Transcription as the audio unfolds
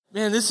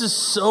Man, this is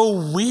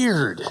so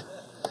weird.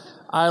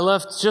 I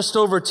left just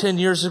over 10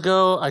 years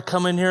ago. I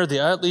come in here. The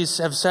Utleys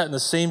have sat in the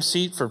same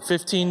seat for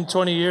 15,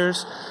 20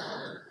 years.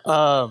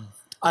 I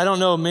don't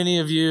know many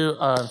of you.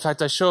 In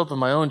fact, I show up in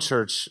my own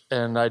church,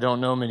 and I don't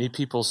know many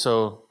people,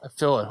 so I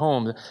feel at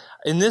home.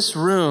 In this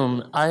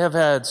room, I have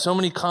had so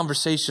many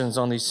conversations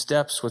on these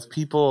steps with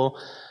people,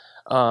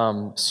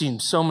 seen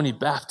so many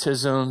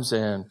baptisms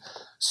and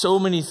so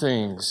many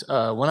things.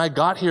 When I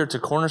got here to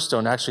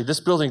Cornerstone, actually, this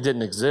building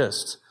didn't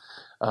exist.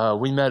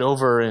 We met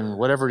over in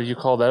whatever you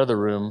call that other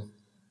room.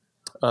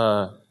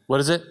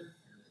 What is it?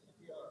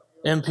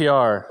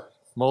 MPR,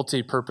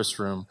 multi-purpose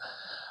room.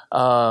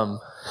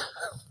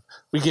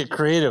 We get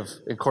creative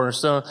at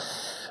Cornerstone.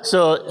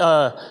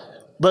 So,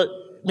 but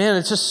man,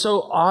 it's just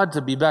so odd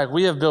to be back.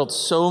 We have built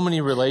so many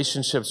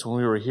relationships when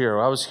we were here.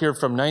 I was here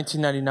from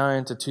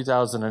 1999 to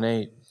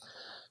 2008.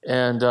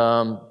 And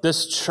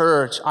this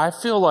church, I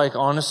feel like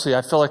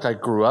I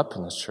grew up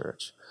in this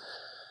church.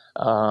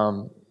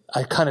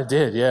 I kind of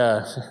did,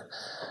 yeah.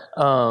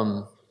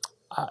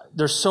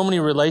 There's so many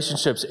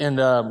relationships,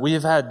 and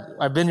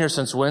I've been here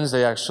since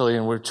Wednesday, actually,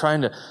 and we're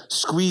trying to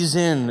squeeze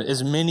in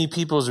as many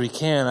people as we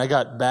can. I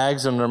got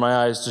bags under my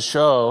eyes to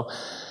show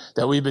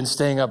that we've been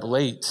staying up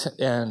late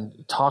and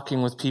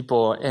talking with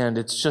people, and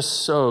it's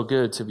just so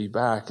good to be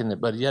back,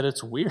 but yet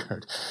it's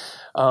weird.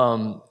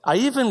 I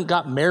even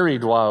got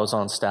married while I was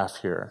on staff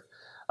here.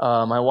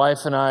 My wife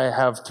and I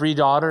have 3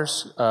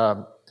 daughters.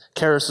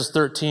 Karis is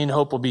 13,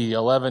 Hope will be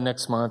 11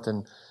 next month,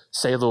 and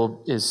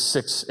Salil is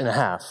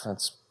 6.5.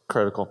 That's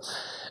critical.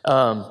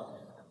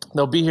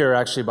 They'll be here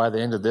actually by the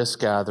end of this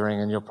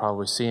gathering, and you'll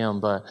probably see them,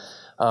 but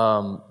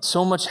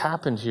so much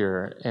happened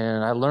here,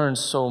 and I learned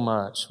so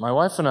much. My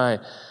wife and I,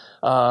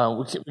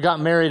 we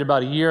got married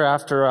about a year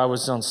after I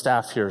was on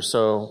staff here,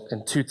 so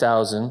in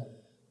 2000,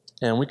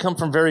 and we come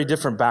from very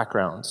different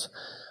backgrounds.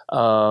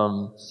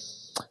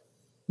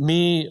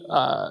 Me,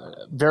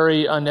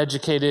 very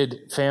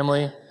uneducated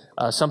family.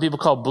 Some people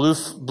call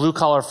blue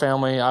collar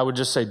family. I would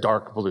just say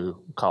dark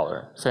blue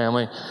collar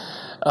family.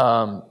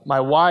 My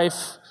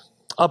wife,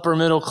 upper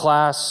middle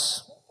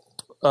class,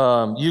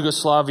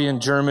 Yugoslavian,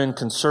 German,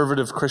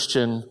 conservative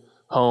Christian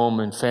home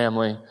and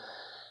family.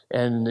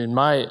 And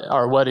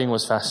our wedding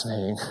was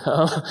fascinating.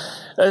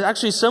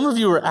 Actually, some of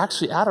you were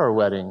actually at our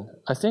wedding.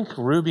 I think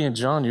Ruby and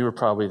John, you were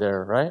probably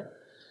there, right?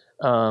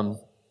 Our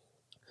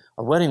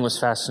wedding was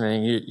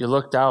fascinating. You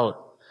looked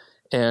out,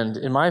 and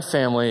in my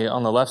family,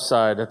 on the left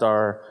side at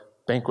our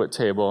banquet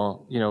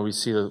table, we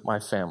see my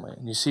family.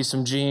 And you see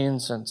some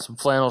jeans and some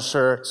flannel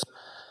shirts,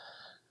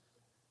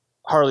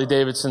 Harley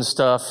Davidson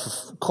stuff,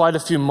 quite a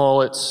few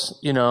mullets,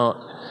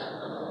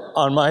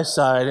 on my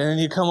side. And then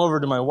you come over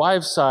to my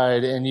wife's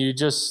side, and you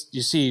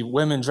see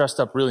women dressed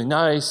up really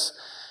nice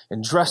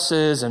in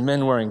dresses and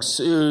men wearing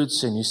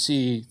suits, and you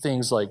see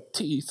things like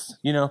teeth,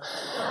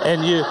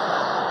 and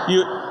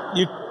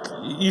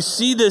you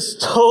see this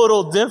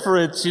total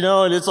difference,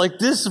 and it's like,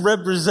 this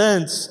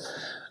represents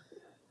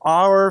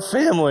our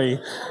family.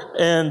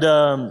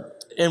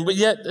 But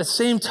yet at the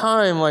same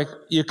time, like,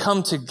 you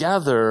come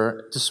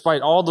together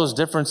despite all those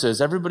differences.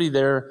 Everybody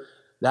there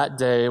that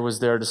day was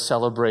there to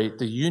celebrate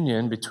the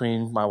union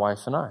between my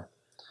wife and I.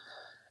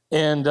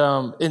 And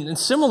in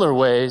similar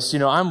ways,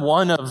 I'm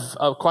one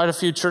of quite a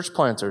few church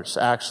planters,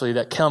 actually,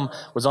 that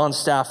was on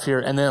staff here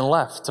and then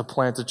left to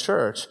plant a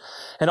church.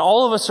 And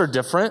all of us are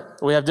different.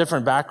 We have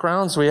different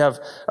backgrounds. We have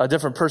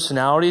different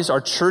personalities.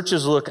 Our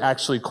churches look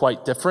actually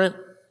quite different.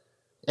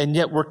 And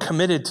yet we're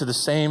committed to the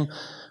same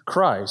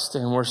Christ,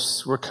 and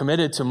we're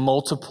committed to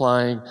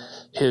multiplying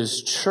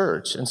his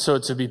church. And so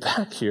to be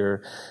back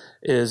here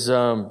is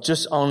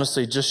just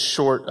honestly just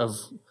short of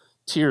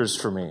tears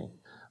for me.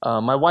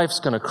 My wife's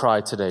going to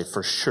cry today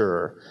for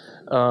sure.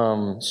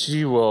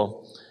 She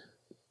will,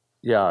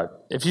 yeah,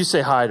 if you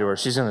say hi to her,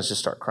 she's going to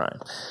just start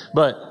crying.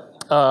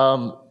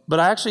 But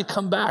I actually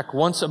come back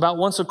about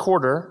once a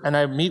quarter, and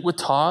I meet with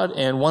Todd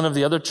and one of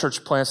the other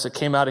church plants that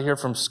came out of here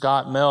from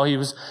Scott Mel. He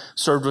was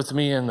served with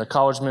me in the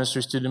college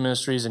ministry, student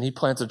ministries, and he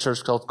planted a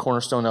church called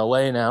Cornerstone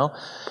LA now.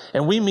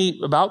 And we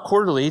meet about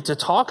quarterly to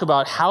talk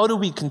about how do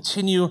we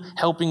continue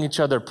helping each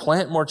other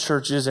plant more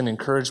churches and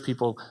encourage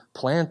people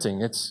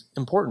planting. It's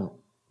important.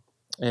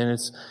 And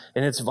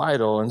it's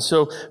vital. And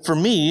so for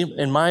me,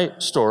 in my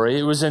story,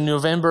 it was in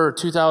November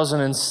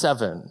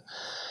 2007.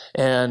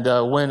 And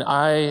when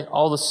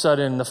all of a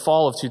sudden, the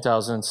fall of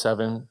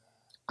 2007,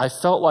 I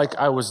felt like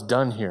I was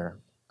done here.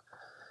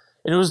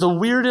 And it was the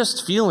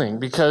weirdest feeling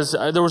because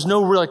there was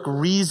no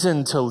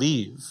reason to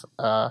leave.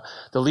 The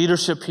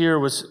leadership here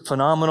was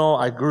phenomenal.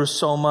 I grew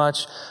so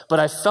much. But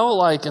I felt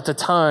like at the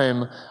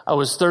time, I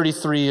was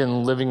 33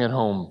 and living at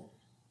home.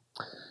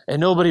 And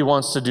nobody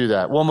wants to do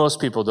that. Well, most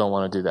people don't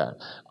want to do that.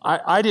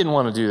 I didn't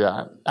want to do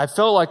that. I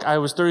felt like I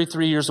was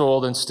 33 years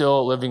old and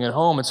still living at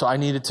home, and so I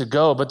needed to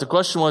go. But the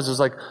question was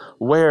like,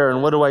 where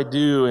and what do I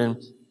do?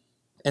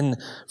 And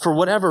for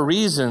whatever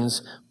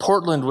reasons,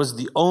 Portland was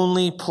the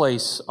only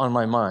place on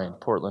my mind,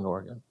 Portland,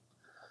 Oregon.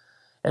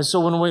 And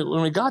so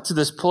when we got to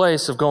this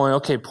place of going,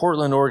 okay,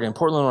 Portland, Oregon,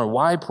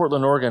 why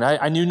Portland, Oregon?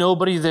 I knew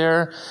nobody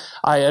there.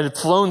 I had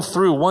flown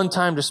through one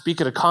time to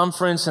speak at a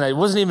conference, and it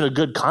wasn't even a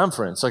good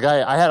conference. Like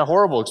I had a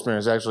horrible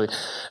experience, actually.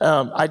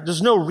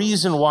 There's no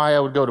reason why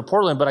I would go to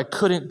Portland, but I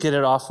couldn't get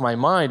it off my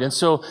mind. And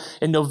so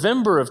in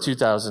November of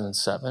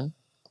 2007,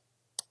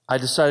 I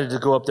decided to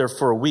go up there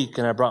for a week,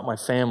 and I brought my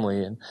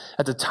family. And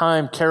at the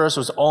time, Karis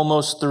was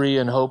almost 3,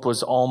 and Hope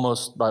was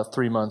almost about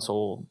 3 months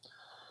old.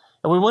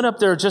 And we went up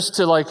there just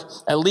to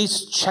at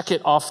least check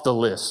it off the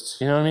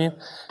list. You know what I mean?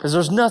 Because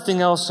there's nothing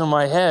else in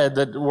my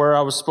head where I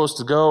was supposed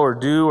to go or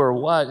do or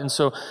what. And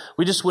so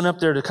we just went up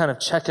there to kind of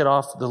check it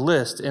off the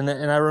list. And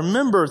I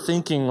remember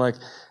thinking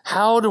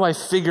how do I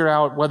figure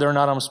out whether or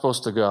not I'm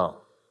supposed to go?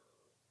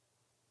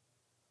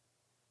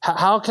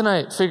 How can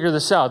I figure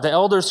this out? The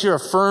elders here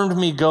affirmed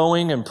me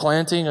going and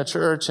planting a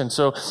church, and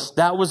so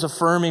that was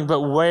affirming,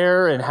 but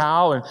where and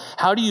how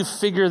do you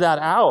figure that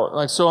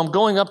out? So I'm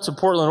going up to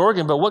Portland,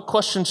 Oregon, but what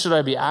questions should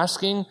I be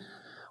asking?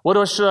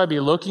 What should I be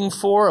looking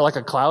for? Like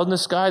a cloud in the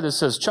sky that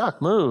says, Chuck,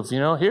 move,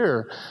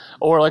 here.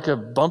 Or like a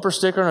bumper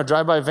sticker on a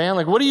drive-by van.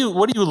 What are you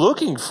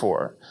looking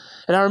for?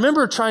 And I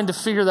remember trying to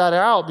figure that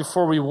out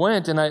before we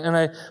went, and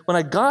when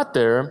I got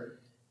there,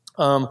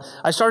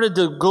 I started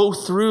to go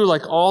through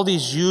all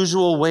these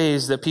usual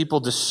ways that people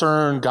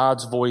discern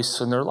God's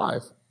voice in their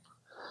life.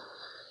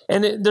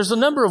 And there's a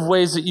number of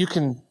ways that you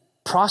can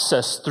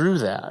process through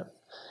that.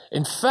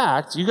 In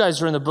fact, you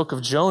guys are in the book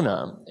of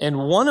Jonah,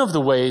 and one of the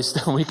ways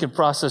that we can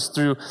process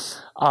through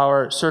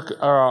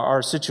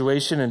our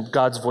situation and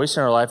God's voice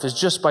in our life is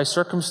just by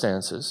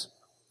circumstances.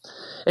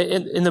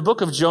 In the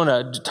book of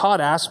Jonah,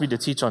 Todd asked me to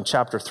teach on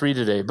chapter 3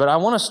 today, but I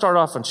want to start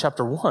off on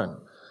chapter 1.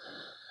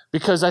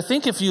 Because I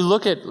think if you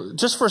look at,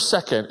 just for a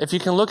second, if you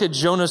can look at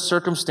Jonah's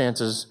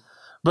circumstances,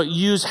 but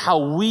use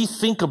how we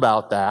think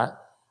about that,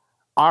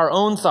 our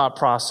own thought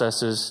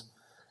processes,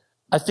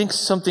 I think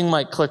something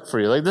might click for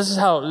you. This is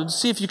how,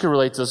 see if you can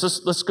relate to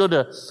this. Let's go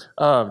to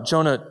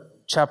Jonah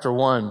chapter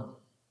 1.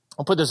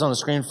 I'll put this on the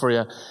screen for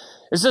you.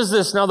 It says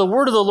this, now the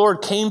word of the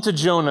Lord came to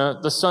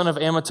Jonah, the son of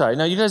Amittai.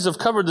 Now you guys have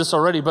covered this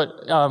already, but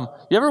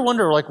you ever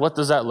wonder, what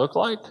does that look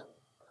like?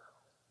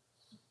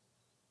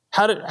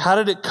 How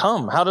did it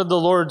come? How did the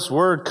Lord's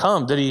word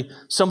come? Did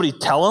somebody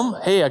tell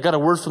him, hey, I got a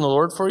word from the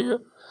Lord for you?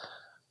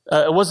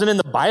 It wasn't in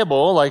the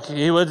Bible,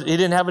 he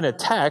didn't have it in a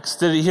text.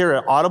 Did he hear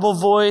an audible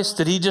voice?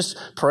 Did he just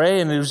pray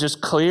and it was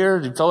just clear?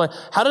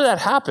 How did that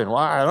happen? Well,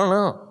 I don't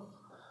know.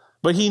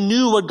 But he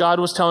knew what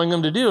God was telling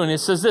him to do. And it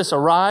says this,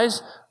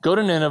 arise, go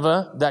to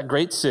Nineveh, that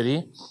great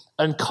city,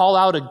 and call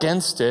out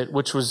against it,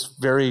 which was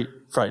very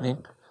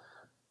frightening.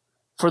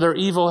 For their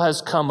evil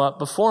has come up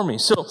before me.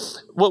 So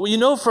what you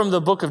know from the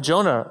book of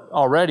Jonah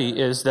already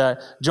is that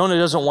Jonah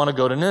doesn't want to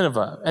go to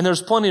Nineveh. And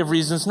there's plenty of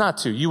reasons not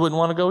to. You wouldn't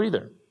want to go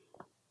either.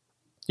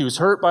 He was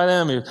hurt by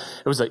them. It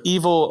was an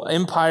evil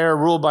empire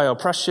ruled by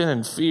oppression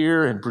and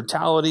fear and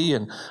brutality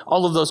and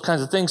all of those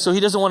kinds of things. So he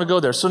doesn't want to go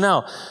there. So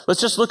now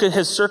let's just look at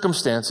his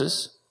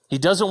circumstances. He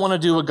doesn't want to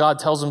do what God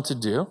tells him to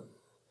do.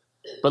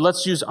 But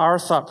let's use our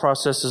thought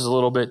processes a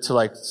little bit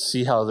to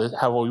see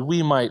how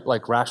we might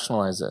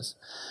rationalize this.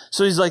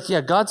 So he's yeah,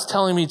 God's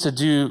telling me to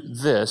do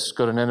this,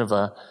 go to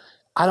Nineveh.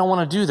 I don't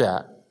want to do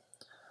that.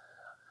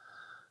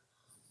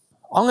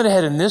 I'm going to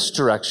head in this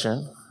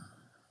direction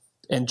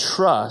and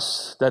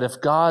trust that if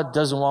God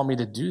doesn't want me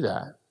to do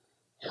that,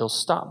 he'll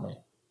stop me.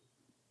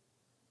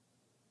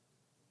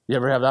 You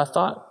ever have that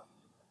thought?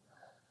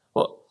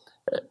 Well,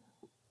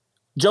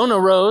 Jonah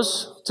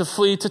rose to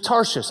flee to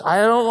Tarshish. I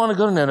don't want to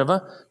go to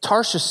Nineveh.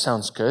 Tarshish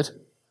sounds good.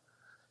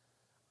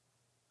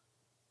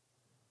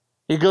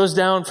 He goes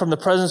down from the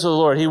presence of the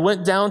Lord. He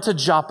went down to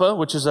Joppa,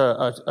 which is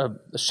a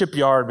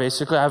shipyard,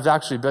 basically. I've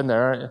actually been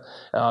there.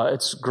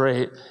 It's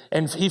great.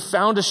 And he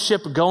found a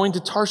ship going to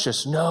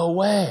Tarshish. No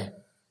way.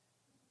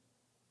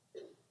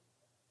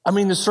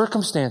 The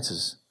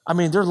circumstances.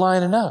 They're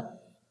lining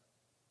up.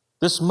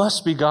 This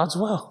must be God's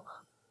will.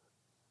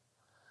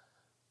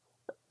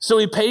 So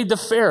he paid the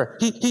fare.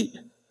 He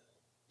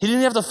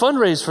didn't have to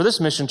fundraise for this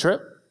mission trip.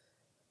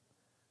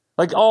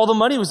 All the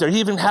money was there. He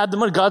even had the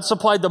money. God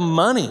supplied the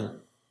money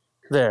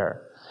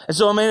there. And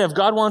so, if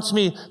God wants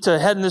me to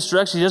head in this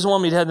direction, he doesn't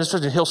want me to head in this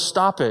direction, he'll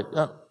stop it.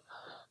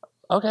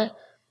 Okay.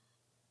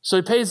 So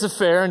he pays the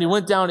fare and he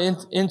went down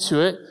into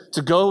it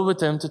to go with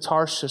them to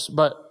Tarshish,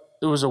 but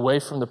it was away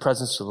from the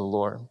presence of the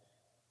Lord.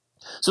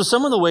 So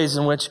some of the ways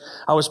in which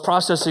I was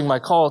processing my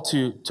call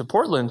to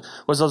Portland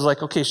was I was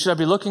okay, should I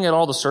be looking at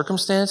all the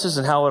circumstances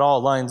and how it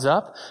all lines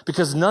up?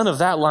 Because none of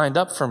that lined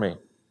up for me.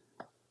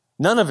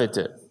 None of it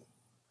did.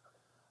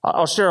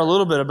 I'll share a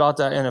little bit about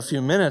that in a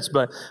few minutes,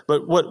 but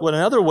what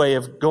another way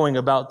of going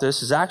about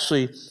this is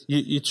actually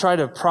you try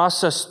to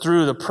process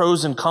through the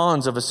pros and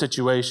cons of a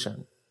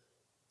situation.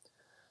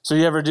 So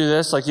you ever do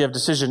this? You have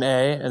decision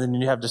A and then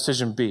you have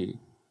decision B.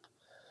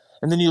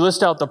 And then you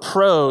list out the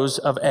pros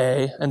of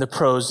A and the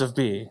pros of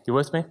B. You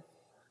with me?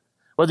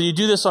 Whether you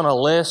do this on a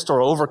list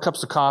or over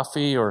cups of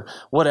coffee or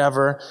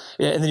whatever,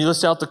 and then you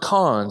list out the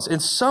cons.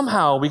 And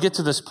somehow we get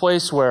to this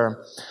place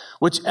where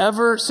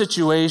Whichever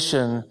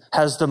situation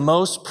has the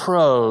most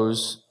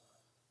pros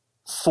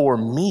for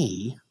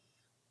me,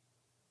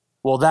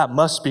 well, that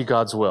must be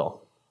God's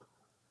will.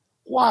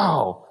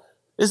 Wow.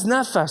 Isn't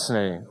that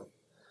fascinating?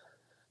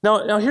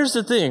 Now here's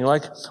the thing.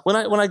 Like, when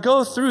I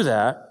go through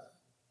that,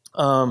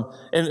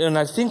 and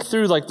I think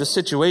through like the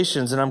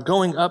situations, and I'm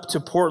going up to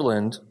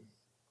Portland,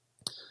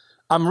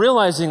 I'm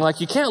realizing like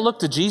you can't look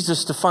to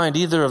Jesus to find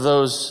either of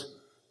those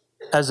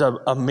as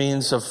a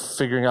means of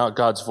figuring out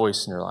God's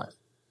voice in your life.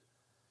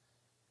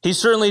 He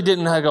certainly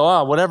didn't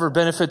go, whatever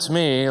benefits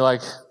me,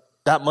 like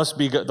that must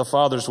be the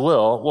Father's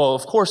will. Well,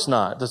 of course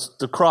not.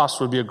 The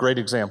cross would be a great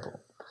example.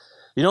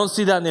 You don't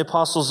see that in the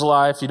apostles'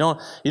 life. You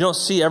don't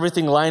see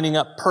everything lining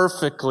up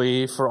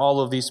perfectly for all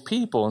of these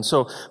people. And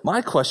so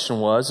my question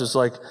is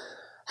like,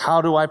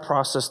 how do I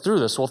process through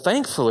this? Well,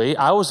 thankfully,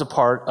 I was a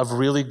part of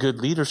really good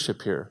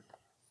leadership here.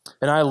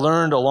 And I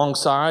learned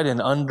alongside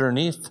and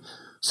underneath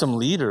some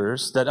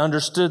leaders that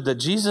understood that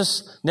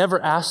Jesus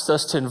never asked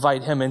us to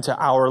invite him into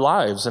our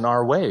lives and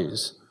our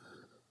ways.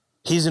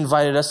 He's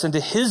invited us into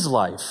his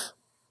life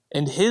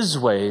and his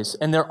ways,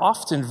 and they're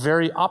often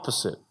very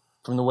opposite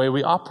from the way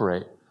we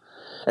operate.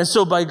 And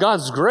so by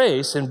God's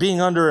grace and being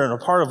under and a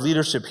part of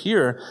leadership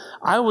here,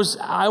 I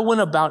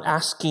went about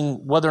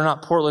asking whether or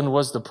not Portland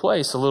was the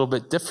place a little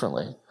bit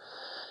differently.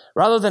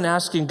 Rather than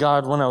asking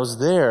God when I was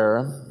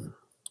there,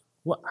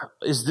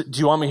 do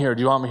you want me here?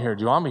 Do you want me here?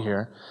 Do you want me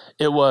here?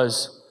 It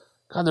was,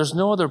 God, there's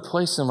no other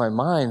place in my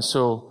mind,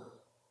 so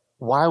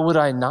why would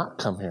I not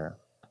come here?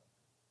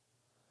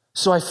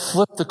 So I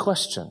flipped the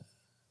question.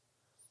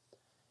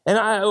 And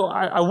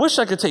I wish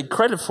I could take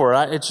credit for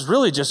it. It's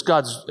really just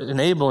God's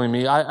enabling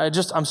me.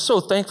 I'm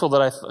so thankful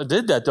that I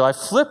did that, though. I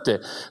flipped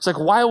it. It's like,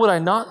 why would I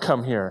not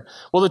come here?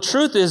 Well, the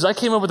truth is, I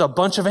came up with a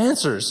bunch of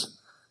answers.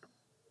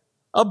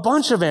 A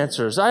bunch of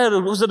answers.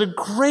 It was at a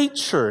great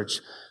church,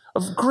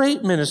 of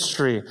great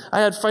ministry. I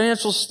had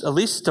financial, at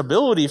least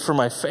stability for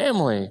my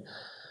family.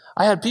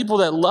 I had people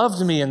that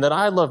loved me and that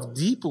I loved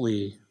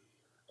deeply.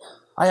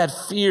 I had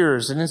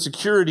fears and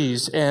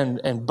insecurities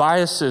and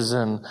biases,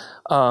 and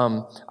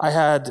I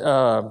had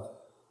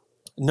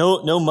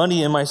no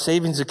money in my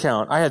savings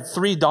account. I had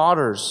two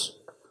daughters,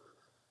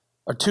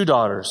 at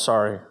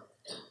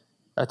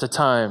the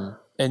time,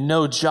 and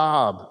no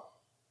job,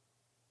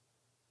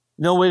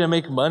 no way to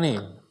make money.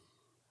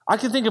 I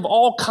could think of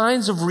all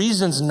kinds of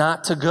reasons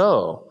not to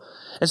go.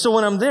 And so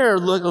when I'm there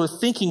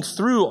thinking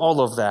through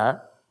all of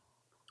that,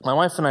 my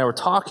wife and I were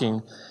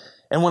talking,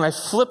 and when I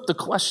flipped the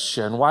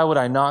question, why would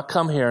I not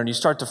come here? And you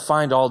start to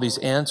find all these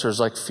answers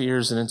like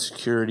fears and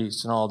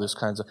insecurities and all these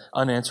kinds of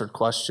unanswered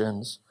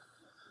questions.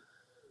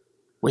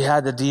 We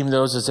had to deem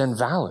those as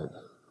invalid.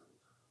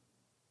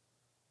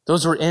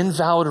 Those were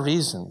invalid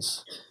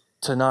reasons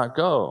to not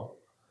go.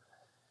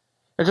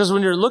 Because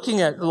when you're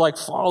looking at like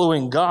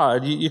following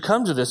God, you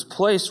come to this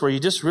place where you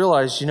just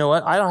realize, you know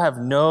what? I don't have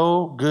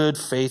no good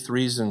faith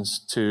reasons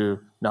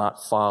to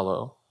not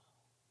follow.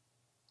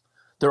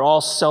 They're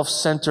all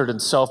self-centered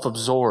and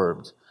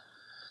self-absorbed.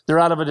 They're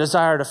out of a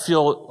desire to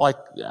feel like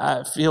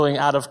feeling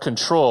out of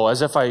control,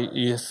 as if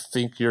you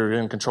think you're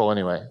in control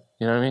anyway.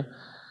 You know what I mean?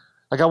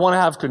 Like I want to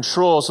have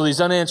control, so these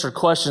unanswered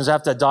questions, I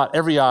have to dot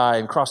every I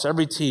and cross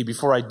every T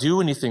before I do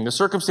anything. The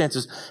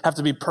circumstances have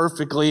to be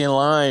perfectly in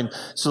line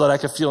so that I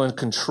can feel in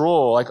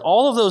control. Like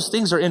all of those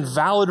things are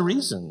invalid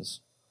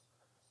reasons.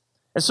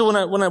 And so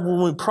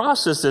when we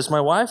process this, my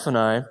wife and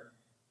I,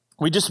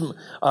 we just,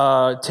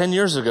 10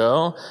 years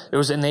ago, it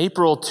was in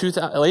April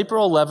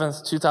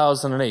 11th,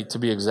 2008 to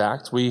be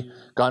exact, we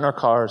got in our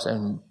cars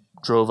and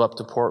drove up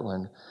to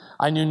Portland.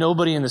 I knew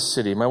nobody in the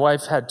city. My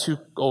wife had two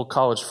old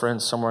college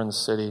friends somewhere in the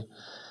city,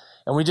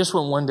 and we just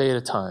went one day at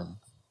a time.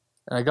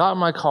 And I got in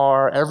my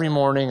car every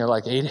morning at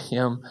like 8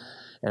 a.m.,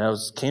 and I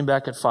came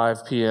back at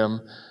 5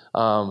 p.m.,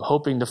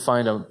 hoping to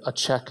find a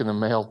check in the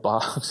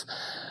mailbox.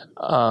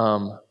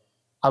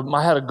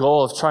 I had a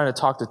goal of trying to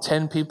talk to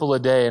 10 people a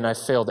day, and I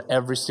failed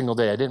every single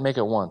day. I didn't make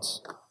it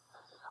once.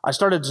 I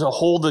started to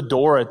hold the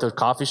door at the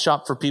coffee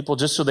shop for people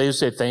just so they would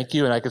say thank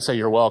you, and I could say,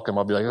 you're welcome.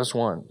 I'll be like, that's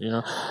one, you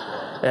know.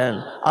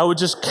 And I would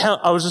just count.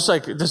 I was just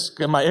like this,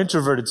 my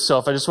introverted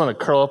self. I just want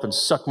to curl up and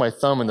suck my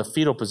thumb in the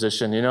fetal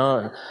position, you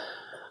know.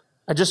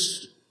 And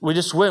we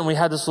just went and we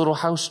had this little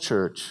house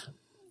church,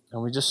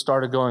 and we just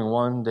started going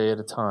one day at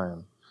a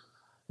time.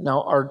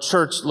 Now, our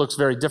church looks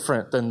very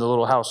different than the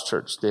little house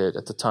church did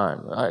at the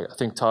time. I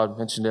think Todd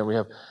mentioned it. We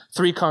have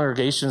 3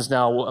 congregations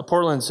now.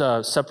 Portland's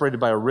separated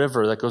by a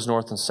river that goes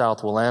north and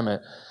south,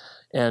 Willamette.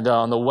 And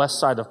on the west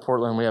side of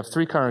Portland, we have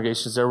 3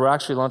 congregations there. We're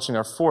actually launching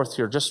our 4th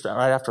here just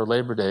right after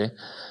Labor Day.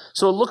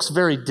 So it looks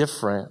very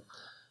different,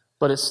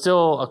 but it's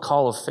still a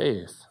call of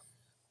faith.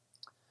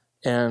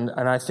 And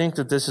I think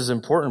that this is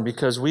important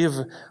because we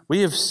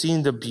have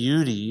seen the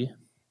beauty,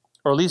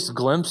 or at least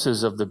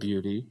glimpses of the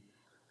beauty,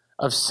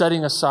 of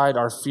setting aside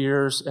our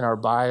fears and our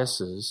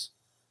biases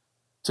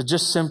to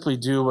just simply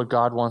do what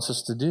God wants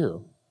us to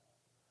do.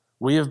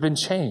 We have been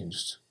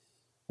changed.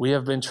 We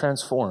have been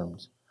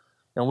transformed.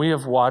 And we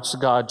have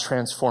watched God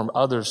transform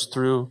others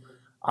through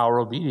our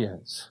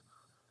obedience.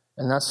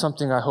 And that's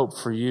something I hope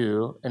for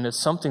you, and it's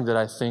something that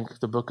I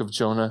think the book of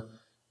Jonah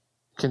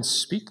can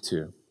speak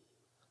to.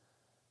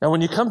 Now,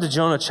 when you come to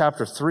Jonah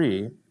chapter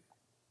 3,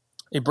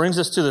 it brings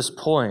us to this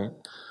point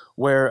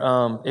where,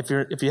 if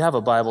you have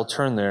a Bible,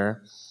 turn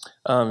there.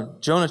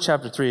 Jonah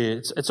chapter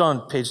 3, it's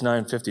on page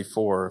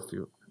 954 if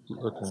you're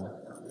looking.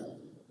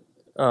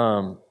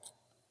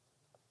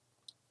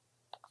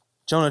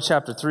 Jonah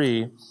chapter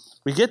 3,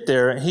 we get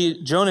there,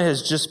 Jonah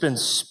has just been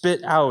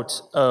spit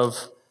out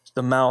of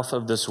the mouth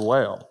of this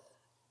whale.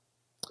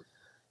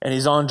 And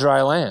he's on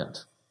dry land.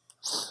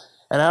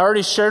 And I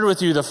already shared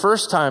with you the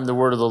first time the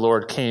word of the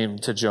Lord came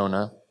to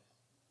Jonah,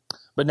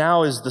 but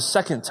now is the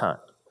second time.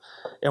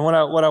 And what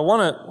I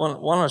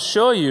want to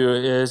show you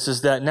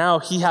is that now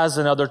he has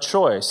another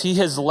choice. He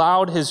has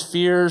allowed his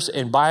fears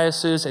and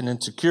biases and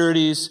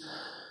insecurities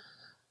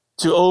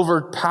to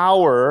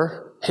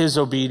overpower his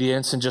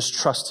obedience and just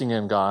trusting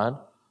in God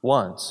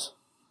once.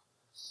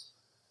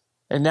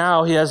 And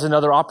now he has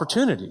another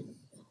opportunity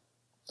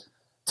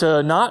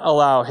to not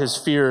allow his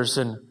fears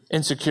and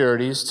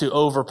insecurities to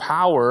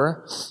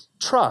overpower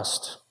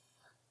trust.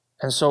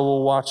 And so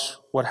we'll watch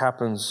what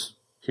happens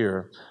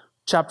here.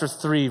 Chapter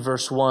 3,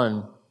 verse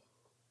 1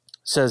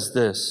 says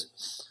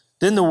this.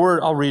 Then the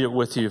word, I'll read it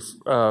with you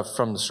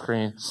from the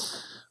screen,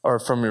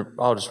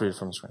 I'll just read it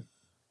from the screen.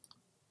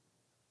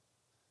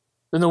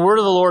 Then the word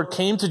of the Lord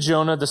came to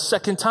Jonah the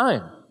second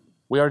time.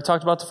 We already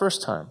talked about the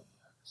first time.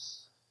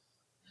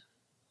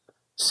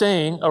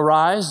 Saying,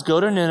 arise, go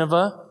to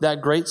Nineveh,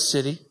 that great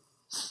city,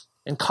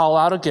 and call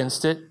out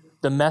against it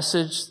the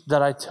message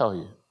that I tell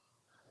you.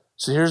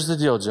 So here's the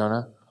deal,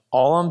 Jonah.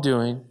 All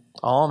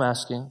I'm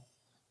asking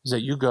is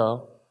that you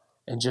go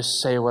and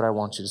just say what I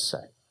want you to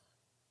say.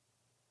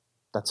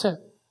 That's it.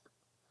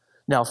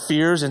 Now,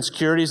 fears,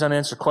 insecurities,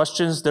 unanswered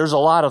questions, there's a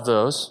lot of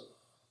those.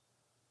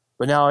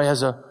 But now he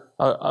has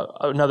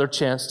another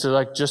chance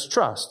to just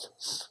trust.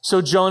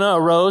 So Jonah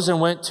arose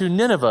and went to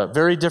Nineveh.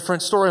 Very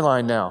different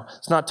storyline now.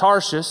 It's not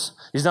Tarshish.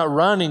 He's not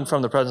running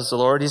from the presence of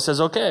the Lord. He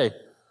says, okay,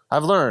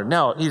 I've learned.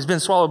 Now, he's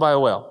been swallowed by a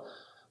whale.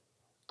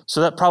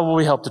 So that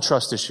probably helped the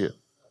trust issue.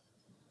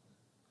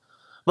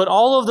 But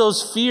all of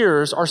those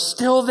fears are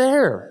still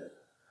there.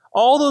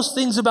 All those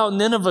things about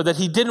Nineveh that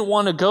he didn't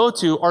want to go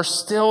to are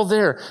still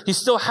there. He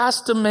still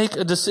has to make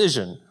a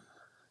decision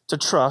to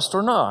trust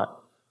or not.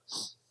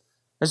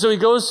 And so he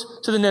goes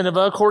to the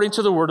Nineveh according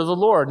to the word of the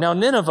Lord. Now,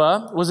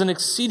 Nineveh was an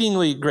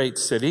exceedingly great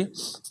city,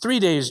 3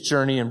 days'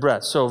 journey in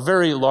breadth, so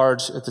very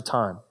large at the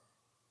time.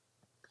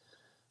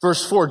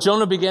 Verse 4,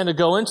 Jonah began to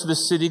go into the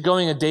city,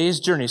 going a day's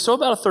journey, so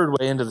about a third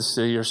way into the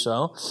city or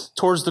so,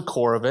 towards the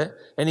core of it,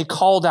 and he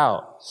called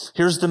out.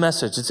 Here's the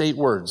message. It's 8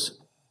 words.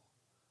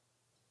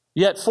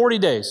 Yet 40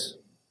 days,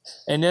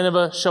 and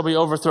Nineveh shall be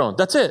overthrown.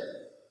 That's it.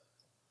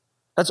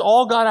 That's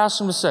all God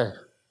asked him to say.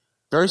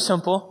 Very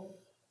simple.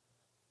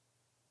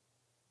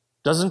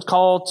 Doesn't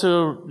call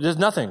to, there's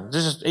nothing.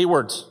 There's just 8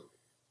 words.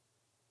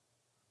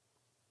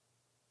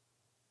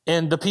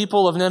 And the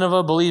people of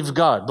Nineveh believed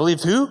God.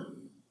 Believed who?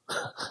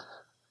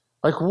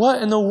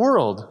 What in the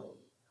world?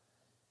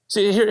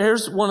 See,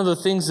 here's one of the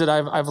things that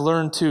I've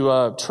learned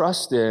to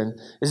trust in,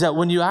 is that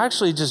when you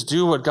actually just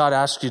do what God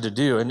asks you to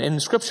do, and in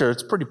Scripture,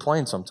 it's pretty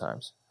plain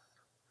sometimes.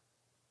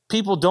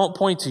 People don't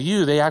point to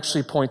you, they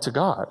actually point to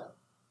God.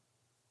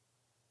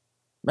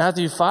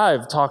 Matthew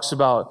 5 talks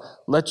about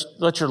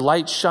let your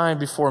light shine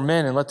before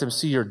men and let them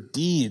see your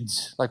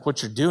deeds, like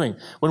what you're doing.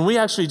 When we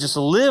actually just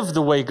live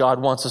the way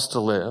God wants us to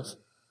live,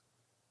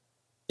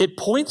 it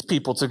points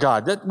people to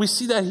God. We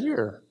see that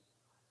here.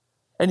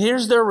 And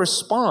here's their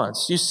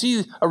response. You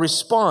see a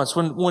response.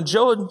 When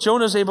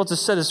Jonah's able to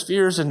set his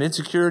fears and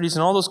insecurities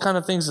and all those kind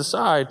of things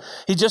aside,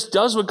 he just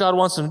does what God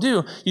wants him to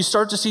do. You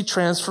start to see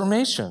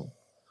transformation.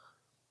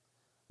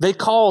 They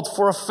called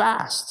for a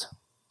fast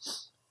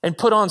and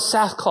put on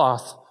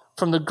sackcloth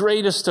from the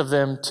greatest of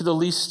them to the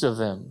least of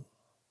them.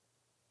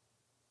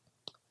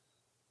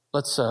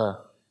 Let's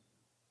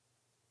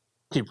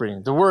keep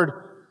reading. The word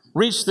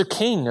reached the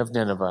king of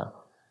Nineveh,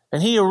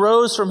 and he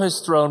arose from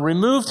his throne,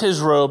 removed his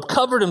robe,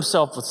 covered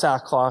himself with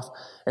sackcloth,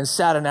 and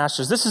sat in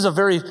ashes. This is a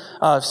very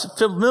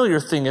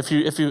familiar thing if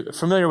you're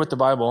familiar with the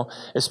Bible,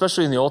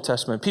 especially in the Old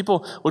Testament.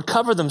 People would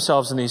cover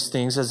themselves in these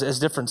things as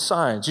different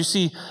signs. You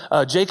see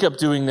Jacob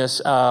doing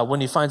this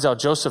when he finds out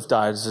Joseph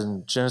dies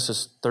in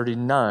Genesis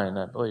 39,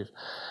 I believe.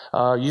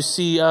 You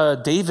see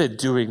David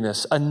doing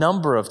this a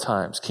number of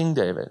times, King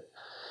David.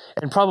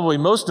 And probably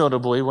most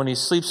notably when he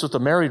sleeps with a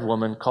married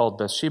woman called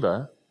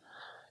Bathsheba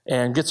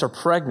and gets her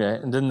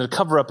pregnant, and then to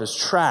cover up his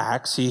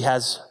tracks, he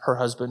has her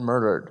husband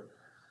murdered.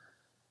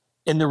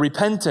 In the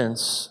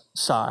repentance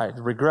side,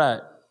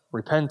 regret,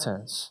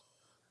 repentance,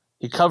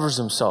 he covers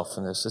himself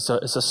in this.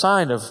 It's a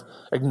sign of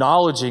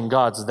acknowledging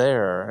God's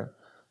there.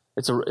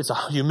 It's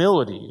a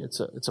humility.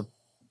 It's a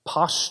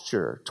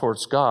posture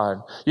towards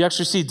God. You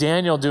actually see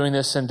Daniel doing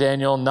this in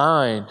Daniel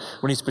 9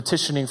 when he's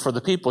petitioning for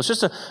the people. It's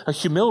just a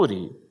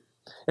humility.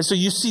 And so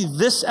you see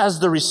this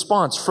as the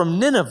response from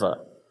Nineveh.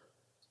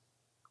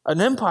 An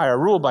empire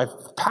ruled by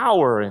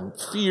power and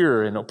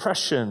fear and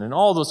oppression and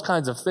all those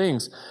kinds of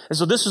things. And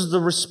so this is the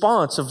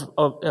response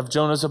of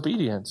Jonah's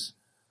obedience.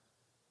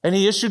 And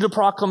he issued a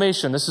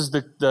proclamation. This is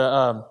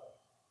the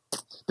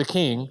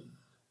king,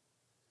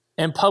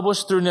 and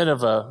published through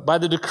Nineveh by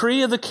the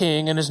decree of the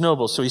king and his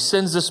nobles. So he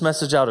sends this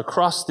message out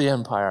across the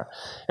empire.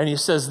 And he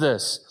says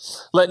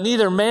this, "Let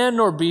neither man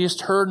nor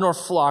beast, herd nor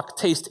flock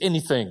taste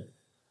anything.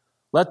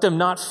 Let them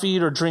not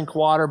feed or drink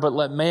water, but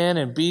let man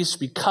and beast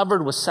be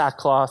covered with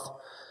sackcloth,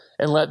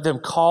 and let them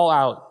call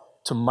out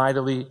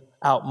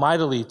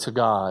mightily to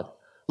God.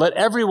 Let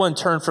everyone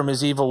turn from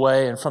his evil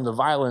way and from the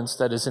violence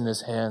that is in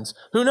his hands.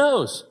 Who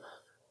knows?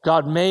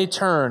 God may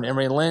turn and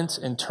relent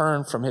and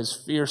turn from his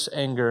fierce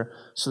anger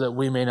so that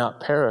we may not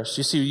perish."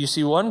 You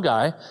see one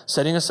guy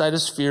setting aside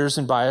his fears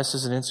and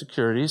biases and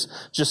insecurities,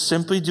 just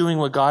simply doing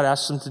what God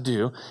asks him to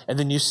do, and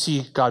then you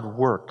see God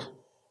work.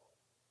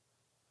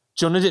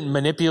 Jonah didn't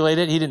manipulate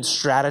it. He didn't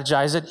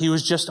strategize it. He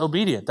was just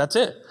obedient. That's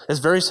it. It's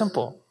very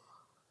simple.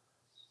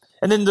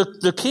 And then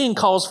the king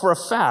calls for a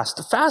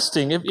fast.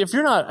 Fasting, if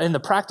you're not in the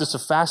practice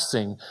of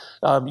fasting,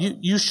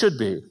 you should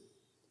be.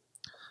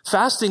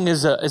 Fasting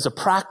is a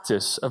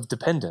practice of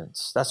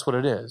dependence. That's what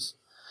it is.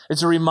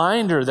 It's a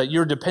reminder that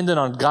you're dependent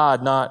on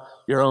God, not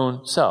your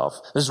own self.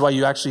 This is why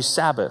you actually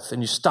Sabbath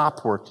and you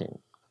stop working.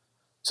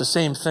 It's the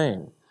same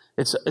thing.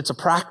 It's a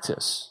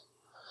practice.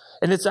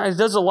 And it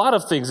does a lot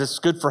of things. It's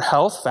good for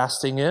health,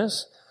 fasting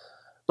is.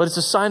 But it's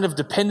a sign of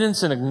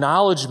dependence and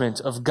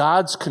acknowledgement of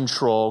God's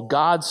control,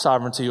 God's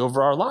sovereignty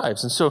over our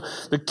lives. And so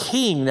the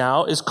king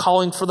now is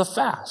calling for the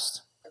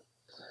fast.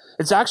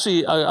 It's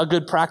actually a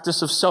good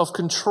practice of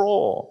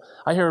self-control.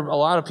 I hear a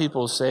lot of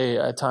people say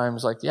at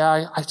times like,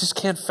 yeah, I just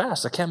can't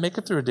fast. I can't make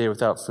it through a day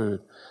without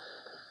food.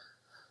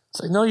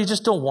 It's like, no, you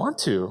just don't want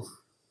to.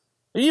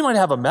 You might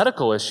have a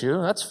medical issue.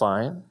 That's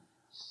fine.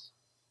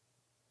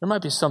 There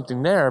might be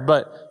something there,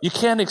 but you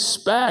can't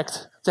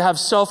expect to have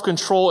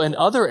self-control in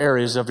other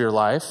areas of your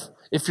life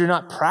if you're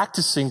not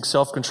practicing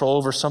self-control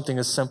over something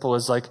as simple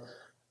as like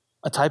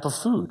a type of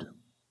food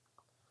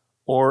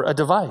or a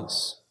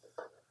device.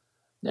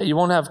 Yeah, you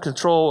won't have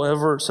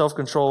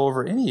self-control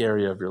over any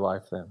area of your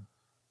life then.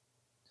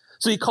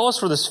 So he calls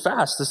for this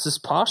fast, this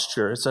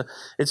posture.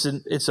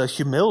 It's a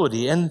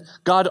humility, and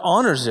God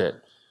honors it.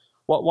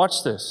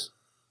 Watch this.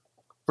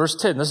 Verse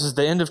 10, this is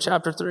the end of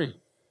chapter 3.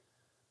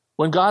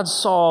 When God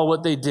saw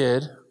what they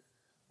did,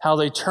 how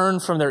they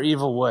turned from their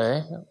evil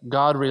way,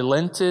 God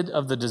relented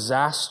of the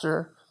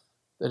disaster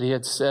that he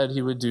had said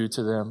he would do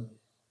to them,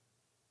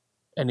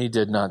 and he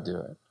did not do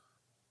it.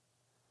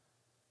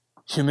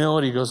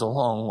 Humility goes a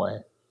long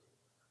way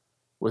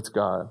with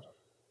God.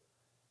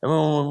 And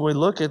when we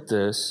look at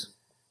this,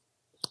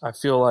 I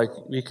feel like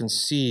we can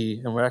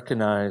see and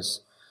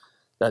recognize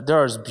that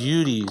there are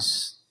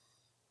beauties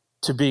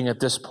to being at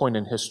this point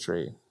in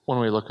history when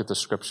we look at the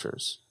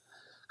scriptures.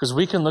 Because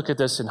we can look at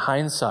this in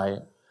hindsight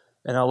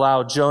and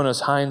allow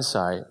Jonah's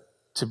hindsight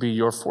to be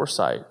your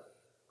foresight.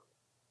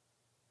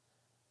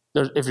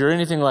 If you're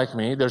anything like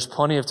me, there's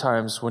plenty of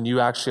times when you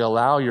actually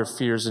allow your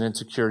fears and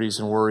insecurities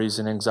and worries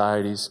and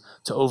anxieties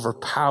to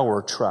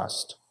overpower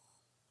trust.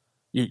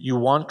 You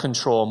want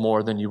control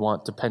more than you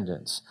want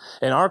dependence.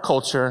 In our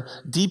culture,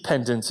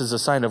 dependence is a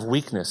sign of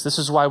weakness. This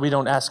is why we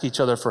don't ask each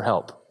other for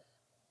help.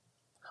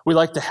 We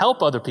like to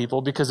help other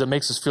people because it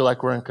makes us feel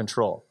like we're in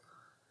control.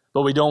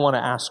 But we don't want to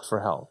ask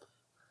for help.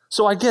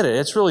 So I get it.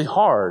 It's really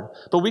hard.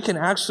 But we can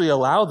actually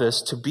allow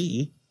this to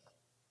be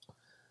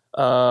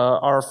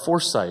our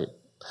foresight.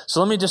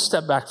 So let me just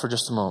step back for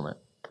just a moment.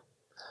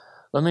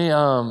 Let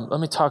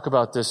me talk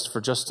about this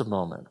for just a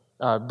moment.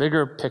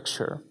 Bigger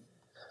picture.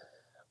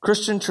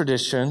 Christian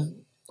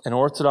tradition and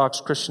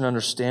Orthodox Christian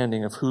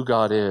understanding of who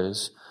God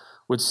is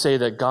would say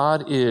that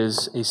God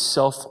is a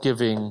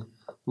self-giving,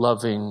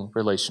 loving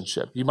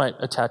relationship. You might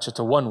attach it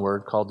to one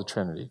word called the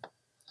Trinity.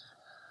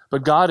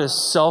 But God is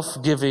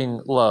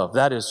self-giving love.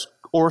 That is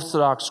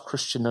Orthodox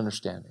Christian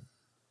understanding.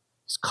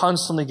 He's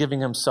constantly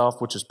giving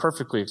himself, which is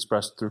perfectly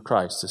expressed through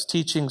Christ, his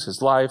teachings,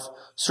 his life,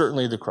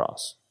 certainly the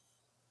cross.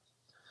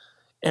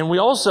 And we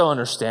also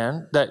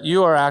understand that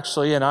you are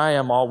actually,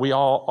 and we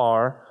all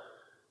are,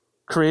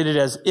 created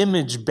as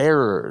image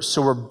bearers.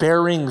 So we're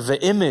bearing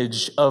the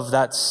image of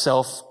that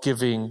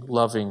self-giving,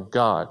 loving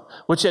God,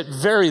 which at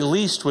very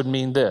least would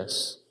mean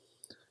this.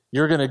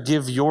 You're going to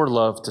give your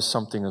love to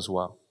something as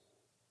well.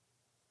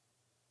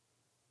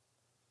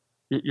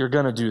 You're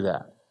going to do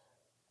that.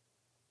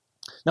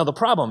 Now, the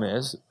problem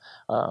is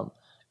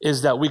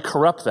that we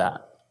corrupt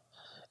that.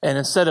 And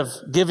instead of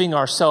giving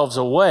ourselves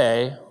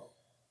away,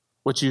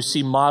 which you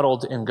see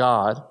modeled in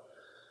God,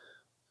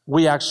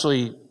 we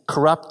actually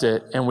corrupt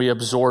it and we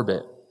absorb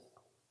it.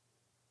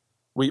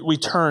 We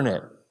turn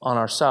it on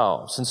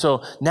ourselves. And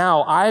so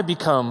now I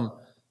become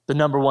the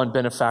number one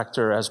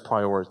benefactor as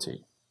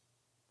priority.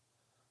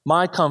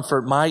 My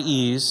comfort, my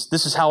ease,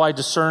 this is how I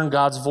discern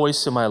God's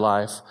voice in my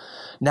life.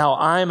 Now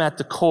I'm at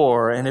the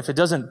core, and if it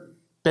doesn't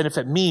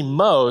benefit me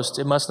most,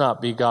 it must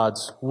not be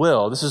God's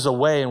will. This is a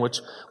way in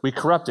which we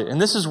corrupt it. And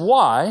this is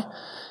why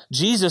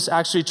Jesus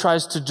actually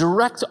tries to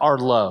direct our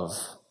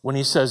love when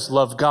he says,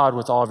 love God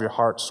with all of your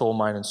heart, soul,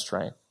 mind, and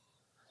strength.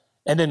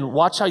 And then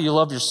watch how you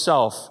love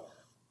yourself.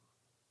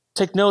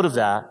 Take note of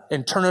that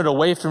and turn it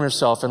away from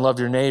yourself and love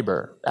your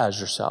neighbor as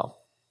yourself.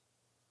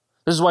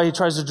 This is why he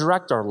tries to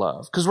direct our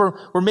love, because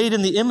we're made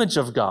in the image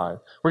of God.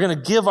 We're going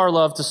to give our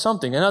love to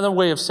something. Another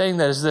way of saying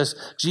that is this: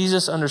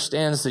 Jesus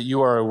understands that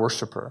you are a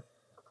worshiper.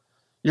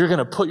 You're going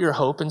to put your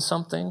hope in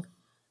something,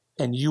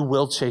 and you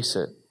will chase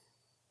it.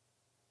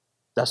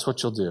 That's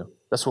what you'll do.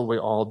 That's what we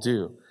all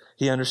do.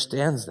 He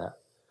understands that.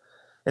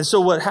 And so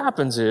what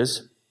happens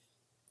is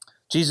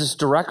Jesus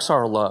directs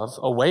our love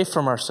away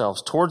from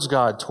ourselves, towards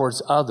God,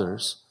 towards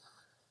others,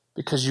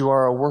 because you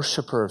are a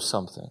worshiper of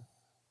something.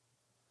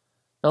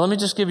 Now, let me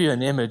just give you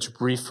an image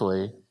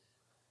briefly,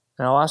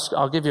 and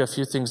I'll give you a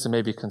few things to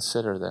maybe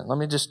consider then.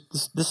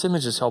 This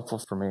image is helpful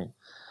for me.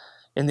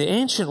 In the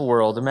ancient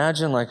world,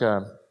 imagine like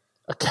a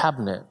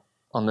cabinet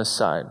on this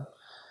side,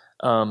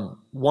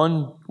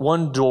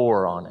 one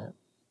door on it.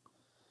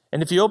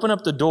 And if you open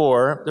up the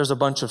door, there's a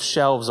bunch of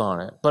shelves on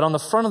it. But on the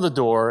front of the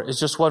door is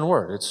just one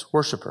word. It's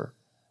worshiper.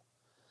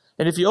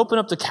 And if you open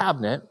up the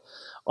cabinet,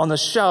 on the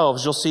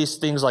shelves, you'll see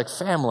things like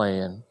family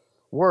and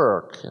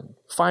work and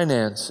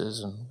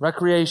finances and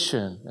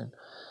recreation. And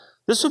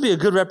this would be a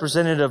good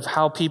representative of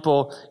how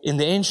people in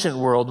the ancient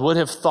world would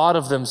have thought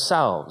of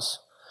themselves.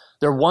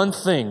 They're one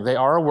thing. They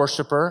are a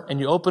worshiper, and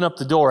you open up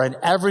the door, and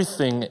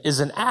everything is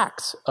an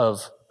act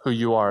of who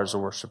you are as a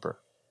worshiper.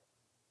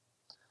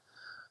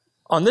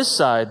 On this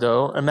side,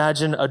 though,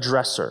 imagine a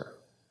dresser.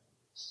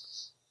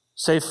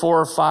 Say 4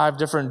 or 5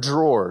 different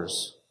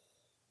drawers.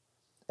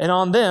 And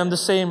on them, the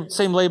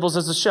same labels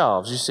as the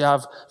shelves. You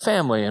have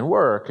family and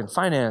work and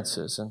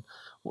finances and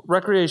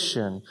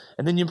recreation.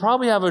 And then you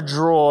probably have a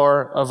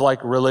drawer of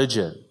like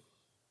religion.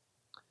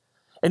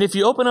 And if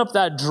you open up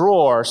that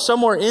drawer,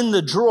 somewhere in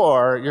the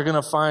drawer, you're going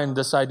to find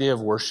this idea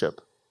of worship.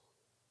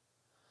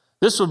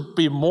 This would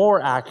be more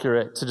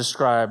accurate to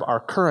describe our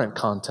current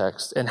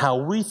context and how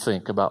we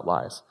think about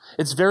life.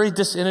 It's very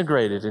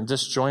disintegrated and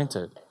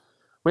disjointed.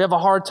 We have a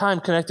hard time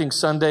connecting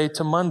Sunday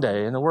to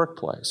Monday in the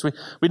workplace.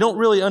 We don't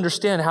really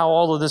understand how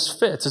all of this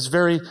fits. It's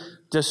very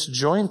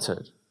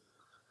disjointed.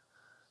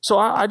 So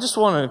I just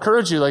want to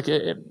encourage you,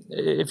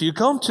 if you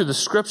come to the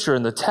scripture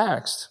and the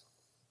text,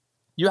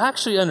 you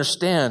actually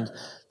understand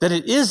that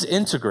it is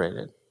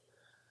integrated.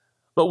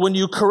 But when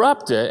you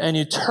corrupt it and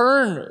you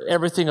turn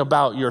everything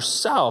about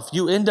yourself,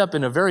 you end up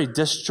in a very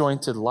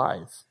disjointed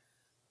life.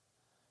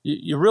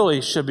 You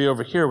really should be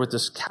over here with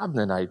this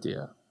cabinet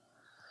idea.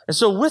 And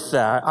so with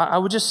that, I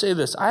would just say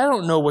this. I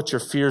don't know what your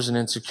fears and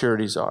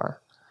insecurities are.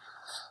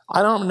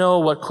 I don't know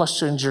what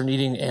questions you're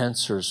needing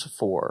answers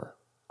for.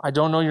 I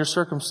don't know your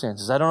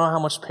circumstances. I don't know how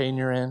much pain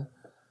you're in.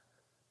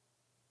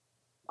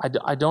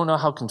 I don't know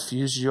how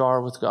confused you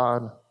are with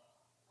God.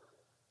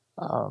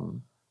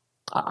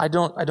 I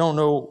don't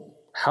know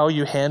how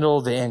you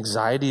handle the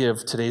anxiety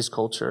of today's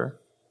culture.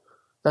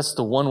 That's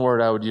the one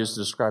word I would use to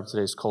describe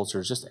today's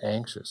culture, is just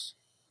anxious.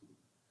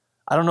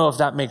 I don't know if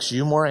that makes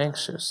you more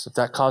anxious, if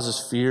that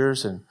causes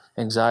fears and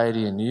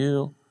anxiety in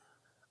you.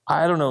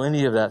 I don't know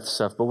any of that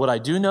stuff, but what I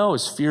do know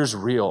is fear's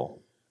real.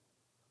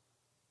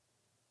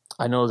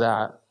 I know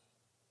that.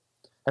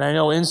 And I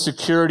know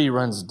insecurity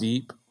runs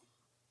deep.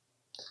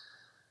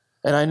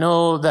 And I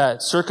know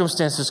that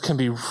circumstances can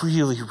be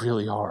really,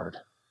 really hard.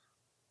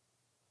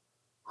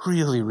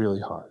 Really,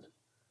 really hard.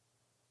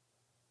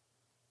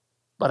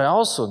 But I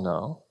also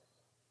know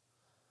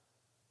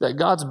that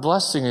God's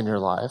blessing in your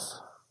life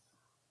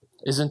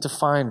isn't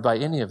defined by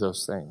any of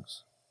those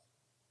things.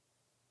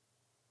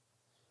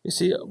 You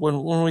see,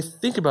 when we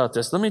think about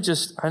this,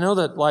 I know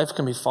that life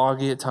can be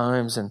foggy at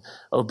times, and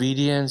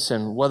obedience,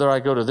 and whether I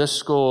go to this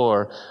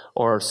school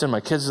or send my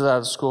kids to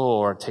that school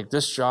or take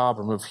this job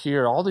or move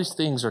here, all these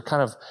things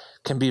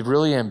can be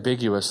really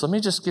ambiguous. Let me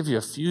just give you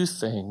a few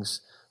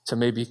things to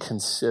maybe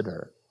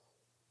consider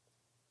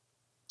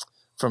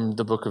from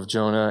the book of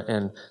Jonah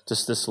and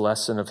just this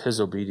lesson of his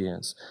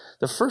obedience.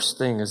 The first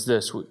thing is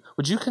this: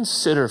 would you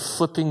consider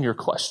flipping your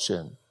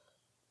question?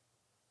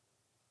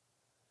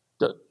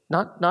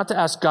 Not to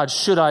ask God,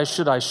 should I,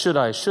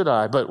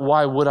 but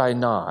why would I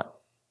not?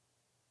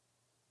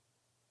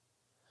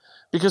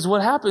 Because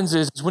what happens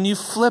is when you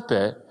flip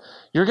it,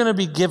 you're going to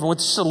be given with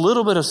just a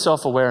little bit of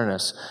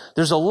self-awareness.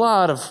 There's a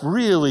lot of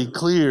really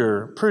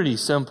clear, pretty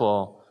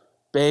simple,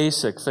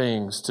 basic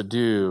things to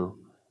do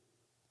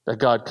that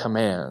God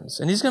commands.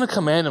 And he's going to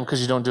command them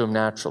because you don't do them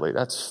naturally.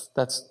 That's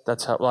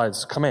how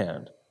it's a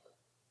command.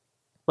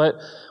 But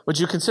would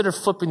you consider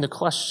flipping the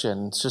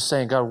question? It's just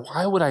saying, God,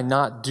 why would I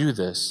not do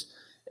this?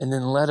 And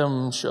then let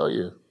him show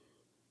you.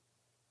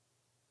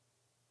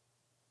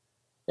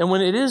 And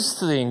when it is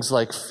things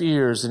like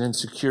fears and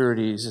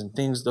insecurities and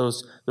things,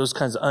 those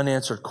kinds of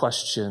unanswered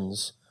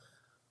questions,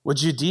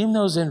 would you deem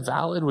those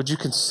invalid? Would you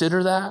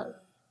consider that?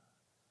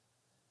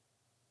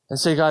 And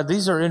say, God,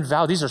 these are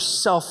invalid. These are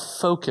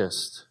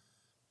self-focused,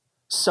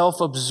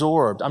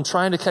 self-absorbed. I'm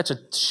trying to catch a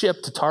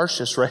ship to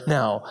Tarshish right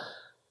now.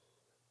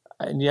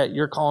 And yet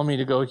you're calling me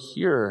to go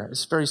here.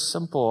 It's very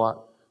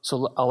simple.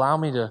 So allow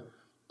me to,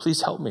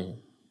 please help me.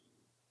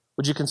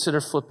 Would you consider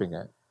flipping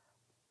it?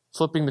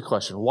 Flipping the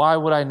question, why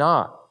would I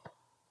not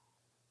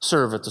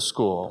serve at the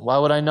school? Why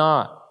would I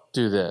not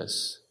do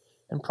this?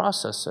 And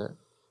process it.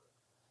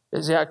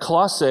 At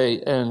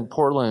Colossae in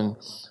Portland,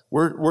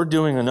 we're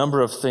doing a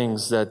number of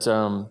things that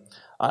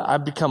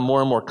I've become more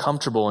and more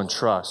comfortable and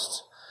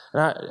trust.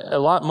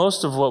 And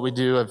most of what we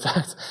do, in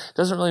fact,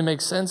 doesn't really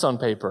make sense on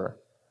paper.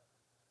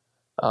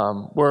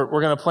 We're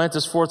going to plant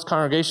this fourth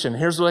congregation.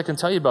 Here's what I can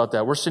tell you about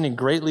that. We're sending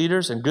great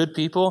leaders and good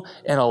people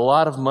and a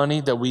lot of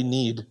money that we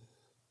need.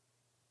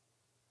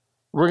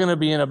 We're going to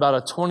be in about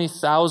a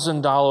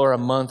 $20,000 a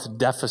month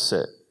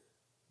deficit.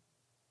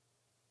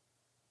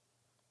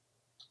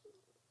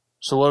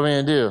 So what are we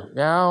going to do?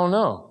 Yeah, I don't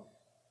know.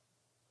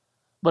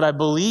 But I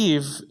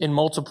believe in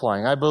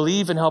multiplying. I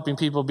believe in helping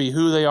people be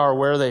who they are,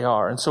 where they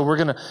are. And so we're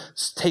going to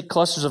take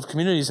clusters of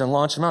communities and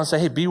launch them out and say,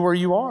 hey, be where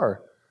you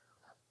are.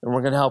 And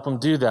we're going to help them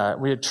do that.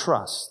 We had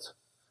trust.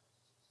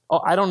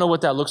 Oh, I don't know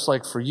what that looks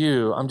like for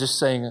you. I'm just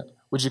saying,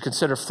 would you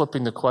consider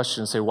flipping the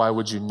question and say, why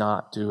would you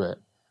not do it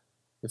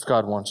if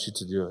God wants you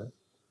to do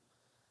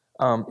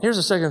it? Here's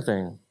the second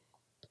thing.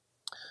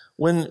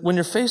 When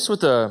you're faced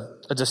with a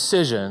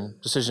decision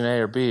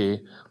A or B,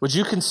 would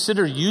you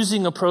consider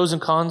using a pros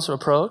and cons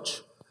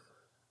approach,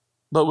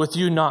 but with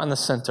you not in the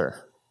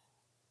center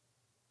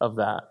of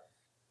that?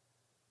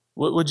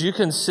 Would you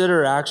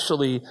consider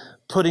actually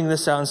putting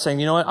this out and saying,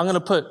 you know what, I'm going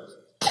to put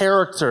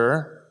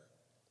character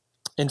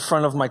in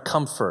front of my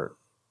comfort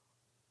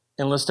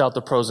and list out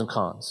the pros and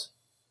cons?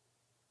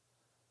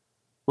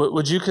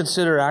 Would you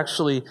consider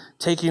actually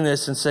taking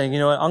this and saying, you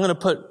know what, I'm going to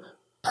put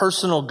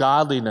personal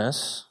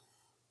godliness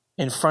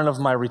in front of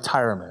my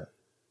retirement?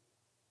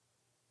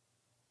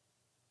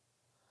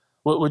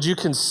 Would you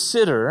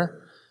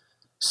consider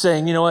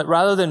saying, you know what,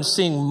 rather than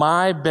seeing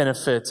my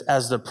benefit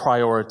as the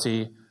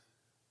priority,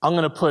 I'm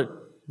going to put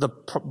the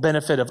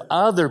benefit of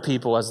other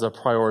people as the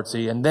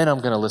priority, and then I'm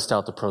going to list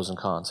out the pros and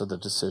cons of the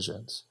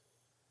decisions?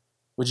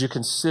 Would you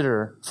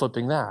consider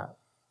flipping that?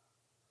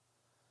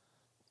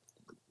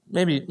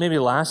 Maybe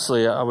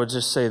lastly, I would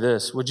just say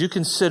this. Would you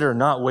consider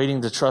not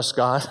waiting to trust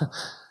God?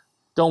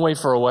 Don't wait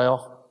for a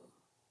whale.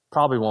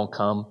 Probably won't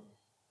come.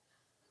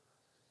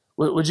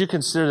 Would you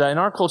consider that? In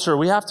our culture,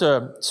 we have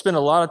to spend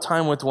a lot of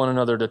time with one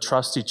another to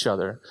trust each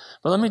other.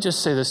 But let me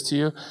just say this to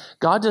you.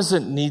 God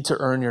doesn't need to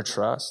earn your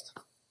trust.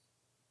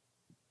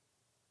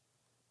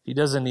 He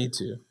doesn't need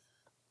to.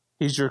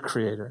 He's your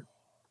creator.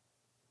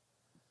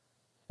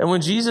 And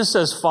when Jesus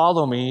says,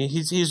 follow me,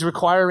 he's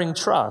requiring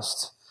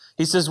trust.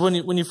 He says, when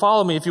you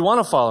follow me, if you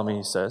want to follow me,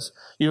 he says,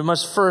 you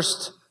must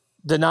first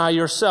deny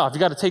yourself. You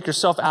got to take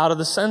yourself out of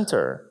the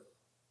center.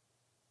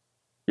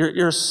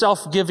 You're a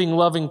self-giving,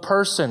 loving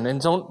person, and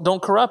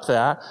don't corrupt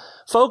that.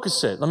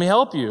 Focus it. Let me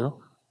help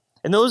you.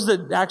 And those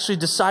that actually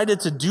decided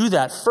to do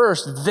that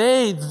first,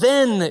 they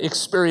then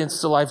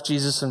experienced the life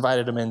Jesus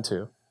invited them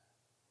into.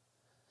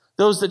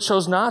 Those that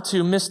chose not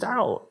to missed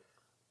out.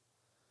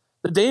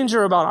 The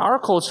danger about our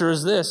culture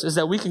is this, is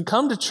that we can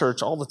come to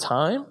church all the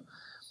time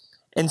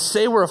and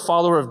say we're a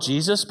follower of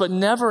Jesus, but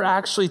never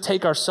actually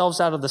take ourselves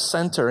out of the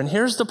center. And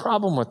here's the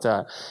problem with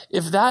that.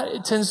 If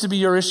that tends to be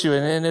your issue,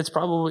 and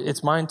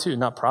it's mine too,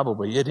 not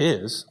probably, it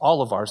is,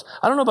 all of ours.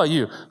 I don't know about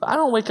you, but I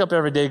don't wake up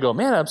every day and go,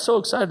 man, I'm so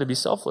excited to be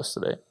selfless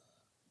today.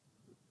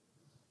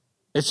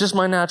 It's just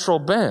my natural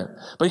bent.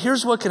 But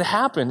here's what can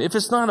happen. If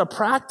it's not a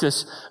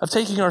practice of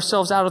taking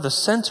ourselves out of the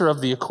center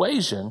of the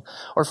equation,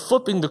 or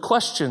flipping the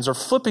questions, or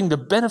flipping the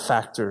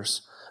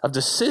benefactors of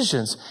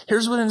decisions,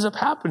 here's what ends up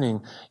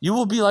happening. You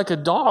will be like a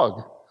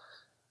dog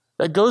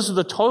that goes to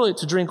the toilet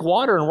to drink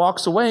water and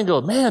walks away and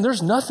goes, man,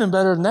 there's nothing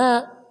better than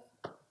that.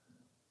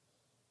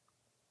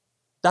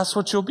 That's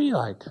what you'll be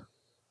like.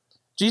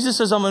 Jesus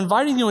says, I'm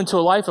inviting you into a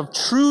life of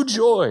true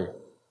joy.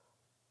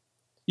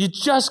 You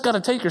just got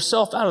to take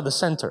yourself out of the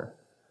center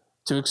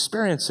to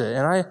experience it.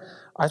 And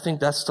I think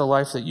that's the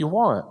life that you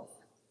want.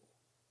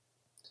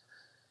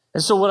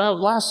 And so what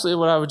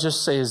I would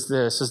just say is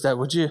this, is that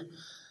would you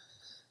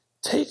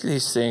take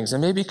these things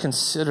and maybe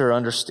consider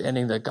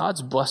understanding that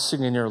God's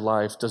blessing in your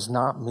life does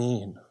not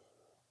mean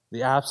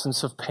the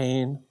absence of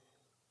pain.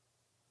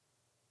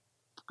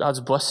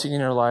 God's blessing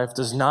in your life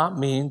does not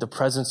mean the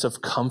presence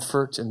of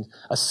comfort and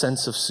a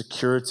sense of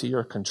security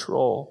or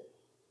control.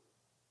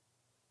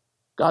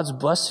 God's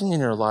blessing in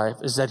your life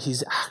is that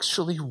He's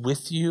actually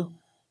with you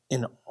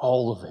in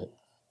all of it.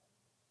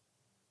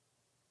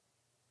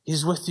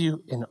 He's with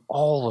you in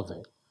all of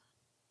it.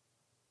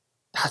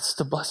 That's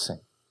the blessing.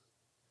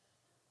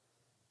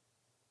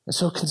 And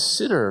so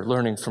consider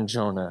learning from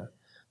Jonah.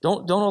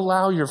 Don't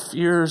allow your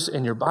fears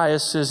and your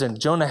biases,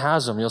 and Jonah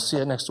has them, you'll see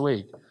it next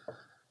week,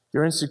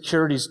 your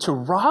insecurities to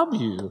rob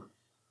you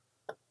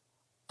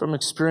from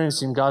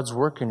experiencing God's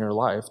work in your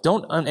life.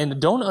 Don't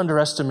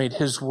underestimate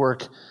His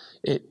work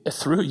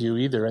through you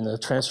either in the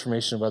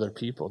transformation of other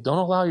people. Don't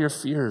allow your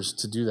fears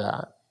to do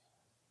that.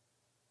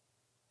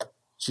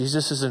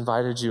 Jesus has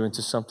invited you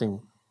into something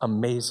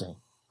amazing.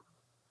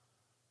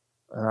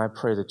 And I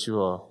pray that you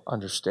will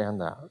understand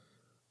that.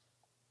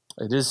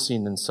 It is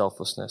seen in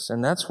selflessness.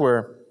 And that's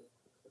where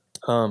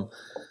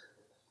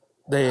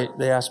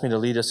they asked me to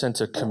lead us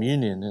into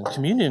communion. And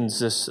communion is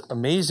this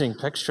amazing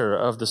picture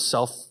of the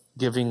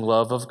self-giving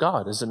love of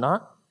God, is it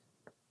not?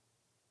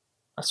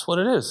 That's what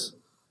it is.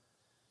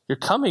 You're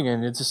coming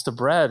in, it's just the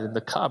bread and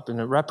the cup, and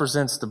it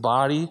represents the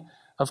body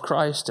of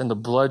Christ and the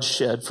blood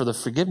shed for the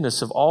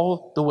forgiveness of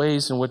all the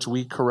ways in which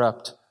we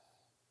corrupt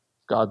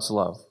God's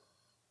love.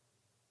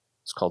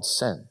 It's called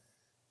sin.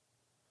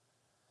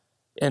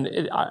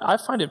 And I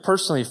find it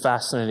personally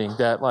fascinating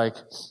that, like,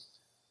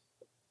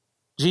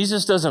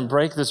 Jesus doesn't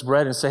break this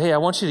bread and say, hey, I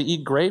want you to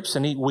eat grapes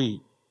and eat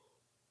wheat.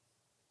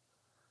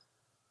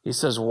 He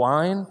says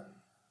wine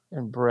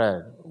and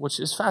bread, which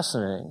is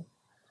fascinating.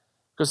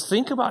 Because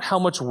think about how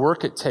much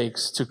work it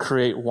takes to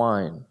create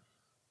wine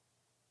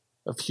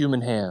of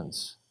human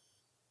hands.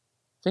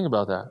 Think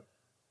about that.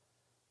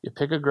 You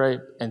pick a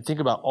grape and think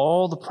about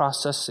all the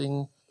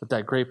processing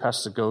that grape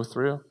has to go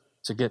through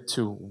to get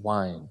to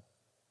wine.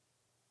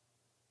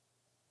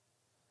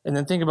 And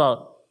then think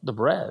about the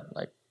bread.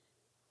 Like,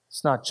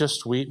 it's not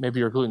just wheat. Maybe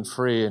you're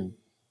gluten-free and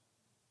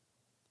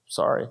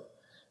sorry.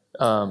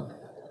 But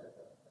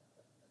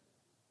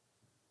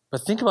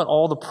think about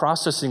all the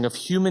processing of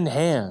human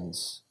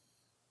hands.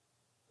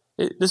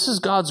 This is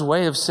God's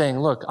way of saying,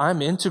 look,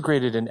 I'm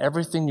integrated in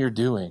everything you're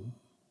doing.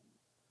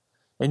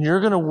 And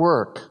you're going to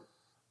work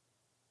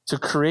to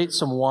create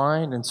some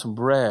wine and some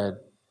bread.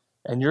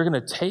 And you're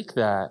going to take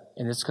that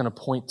and it's going to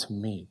point to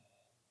me.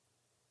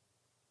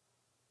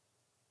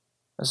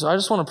 And so I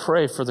just want to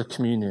pray for the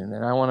communion,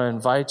 and I want to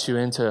invite you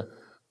into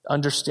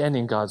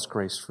understanding God's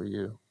grace for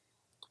you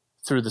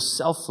through the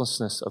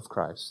selflessness of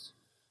Christ.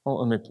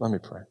 Well, let me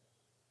pray.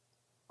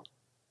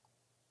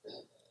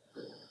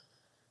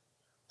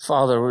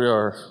 Father, we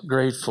are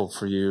grateful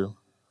for you.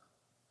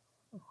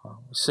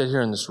 We sit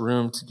here in this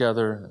room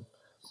together.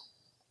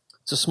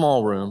 It's a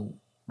small room,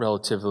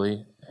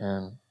 relatively,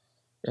 and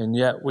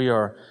yet we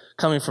are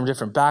coming from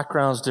different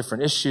backgrounds,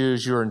 different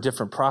issues. You're in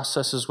different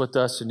processes with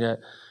us, and yet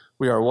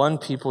we are one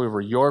people, we were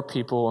your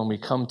people, and we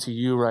come to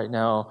you right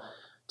now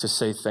to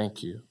say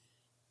thank you.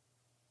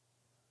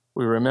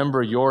 We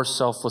remember your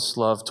selfless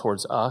love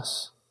towards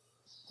us.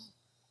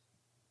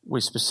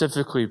 We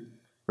specifically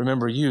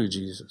remember you,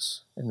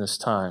 Jesus, in this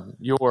time.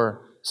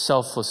 Your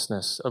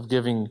selflessness of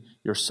giving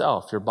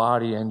yourself, your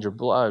body and your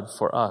blood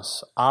for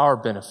us, our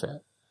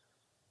benefit.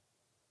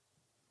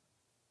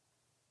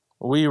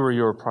 We were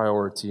your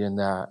priority in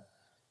that.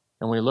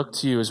 And we look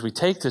to you as we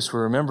take this,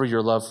 we remember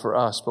your love for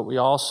us, but we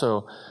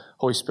also,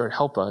 Holy Spirit,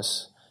 help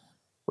us.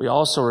 We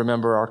also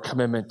remember our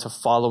commitment to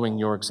following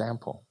your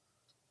example.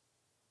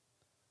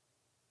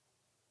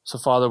 So,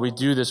 Father, we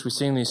do this. We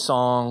sing these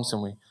songs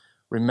and we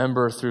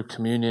remember through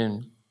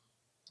communion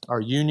our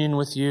union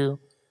with you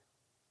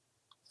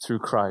through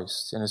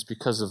Christ. And it's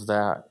because of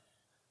that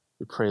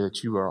we pray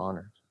that you are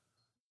honored.